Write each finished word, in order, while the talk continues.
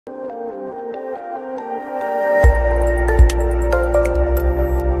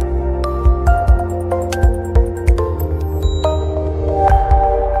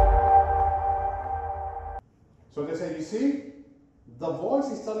the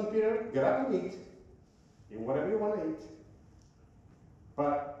voice is telling Peter, get up and eat whatever you want to eat.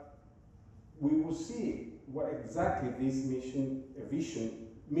 But we will see what exactly this vision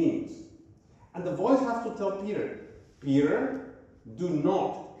means. And the voice has to tell Peter, Peter, do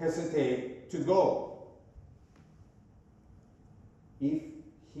not hesitate to go. If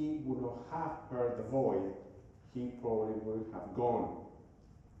he would not have heard the voice, he probably would have gone.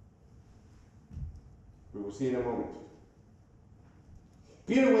 We will see in a moment.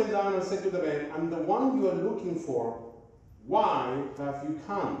 Peter went down and said to the men, I'm the one you are looking for. Why have you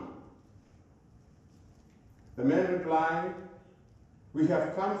come? The men replied, we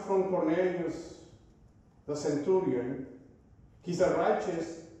have come from Cornelius, the Centurion. He's a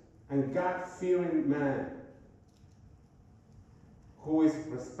righteous and God-fearing man who is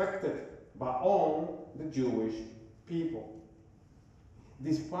respected by all the Jewish people.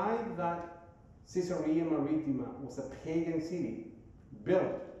 Despite that Caesarea Maritima was a pagan city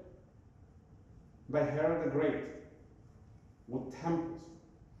built by Herod the Great with temples,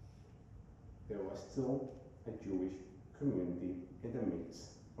 there was still a Jewish community in the midst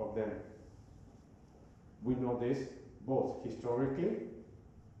of them. We know this both historically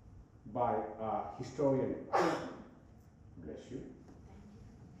by a historian, bless you,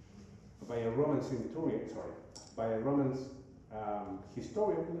 by a Roman centurion, by a Roman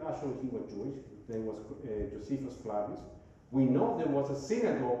historian, who actually he was Jewish, his name was Josephus Flavius. We know there was a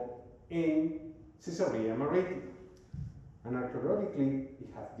synagogue in Caesarea Maritima, and archaeologically it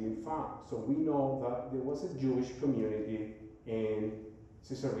has been found. So we know that there was a Jewish community in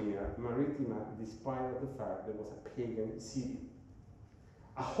Caesarea Maritima, despite of the fact there was a pagan city.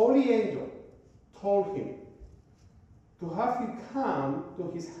 A holy angel told him to have you come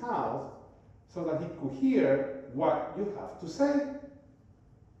to his house so that he could hear what you have to say.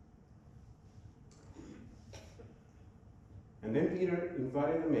 And then Peter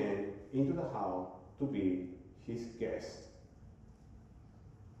invited the man into the house to be his guest.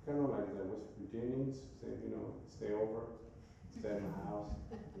 Kind of like the West Virginians say, stay over, stay in my house,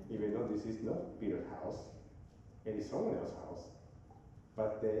 even though this is not Peter's house, it is someone else's house.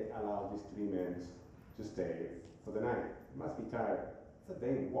 But they allow these three men to stay for the night. They must be tired. It's a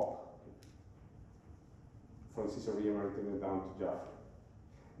day walk from Caesarea Maritima down to Jaffa.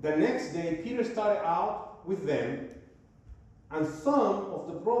 The next day, Peter started out with them, and some of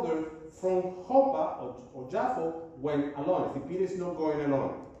the brothers from Joppa or Jaffa went alone. See, Peter is not going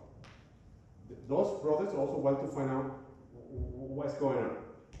alone. Those brothers also want to find out what's going on.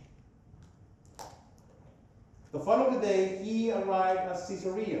 The following day, he arrived at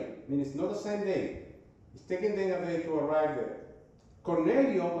Caesarea. I mean, it's not the same day. It's taking them a day to arrive there.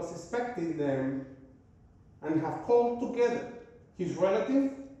 Cornelius was expecting them and have called together his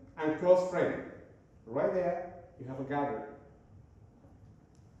relative and close friend. Right there, you have a gathering.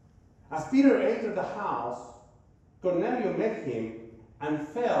 As Peter entered the house, Cornelius met him and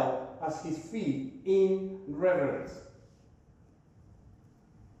fell at his feet in reverence.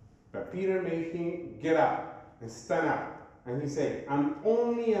 But Peter made him get up and stand up, and he said, I'm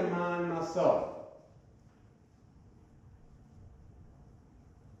only a man myself.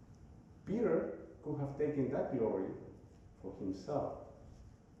 Peter could have taken that glory for himself.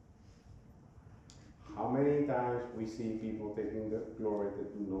 How many times we see people taking the glory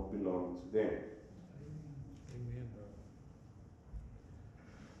that do not belong to them? Amen.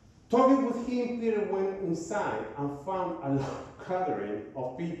 Talking with him, Peter went inside and found a large gathering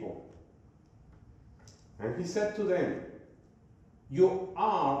of people. And he said to them, you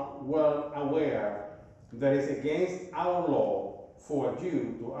are well aware that it's against our law for a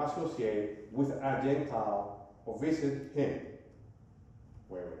Jew to associate with a Gentile or visit him.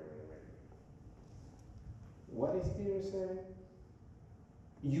 Wait. What is Peter saying?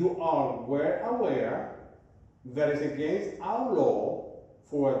 You are well aware that it's against our law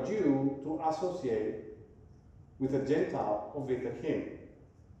for a Jew to associate with a Gentile or visit him.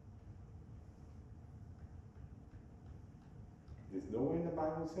 There's nowhere in the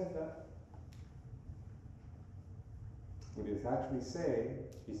Bible says that. What it actually saying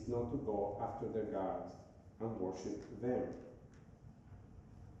is not to go after their gods and worship them.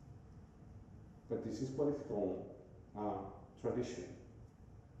 But this is what is called tradition.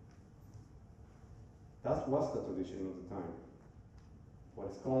 That was the tradition of the time.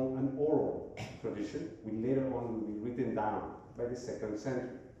 What is called an oral tradition, which later on will be written down by the 2nd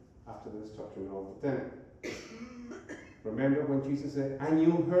century, after the destruction of the temple. Remember when Jesus said, and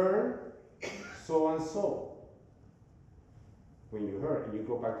you heard so and so. When you heard, and you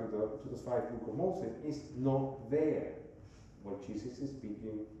go back to the 5th book of Moses, it's not there. What Jesus is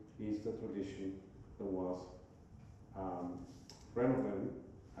speaking is the tradition that was relevant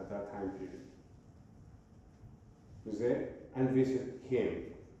at that time period. You see? And visit him.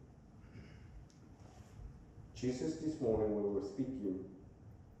 Jesus this morning when we were speaking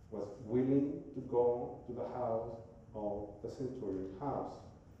was willing to go to the house of the centurion's house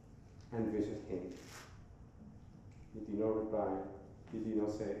and visit him. He did not reply. He did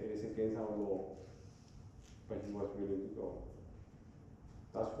not say, it is against our law. But he was willing to go.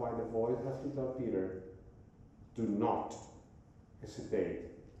 That's why the voice has to tell Peter, do not hesitate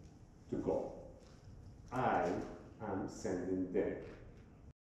to go. I am sending them.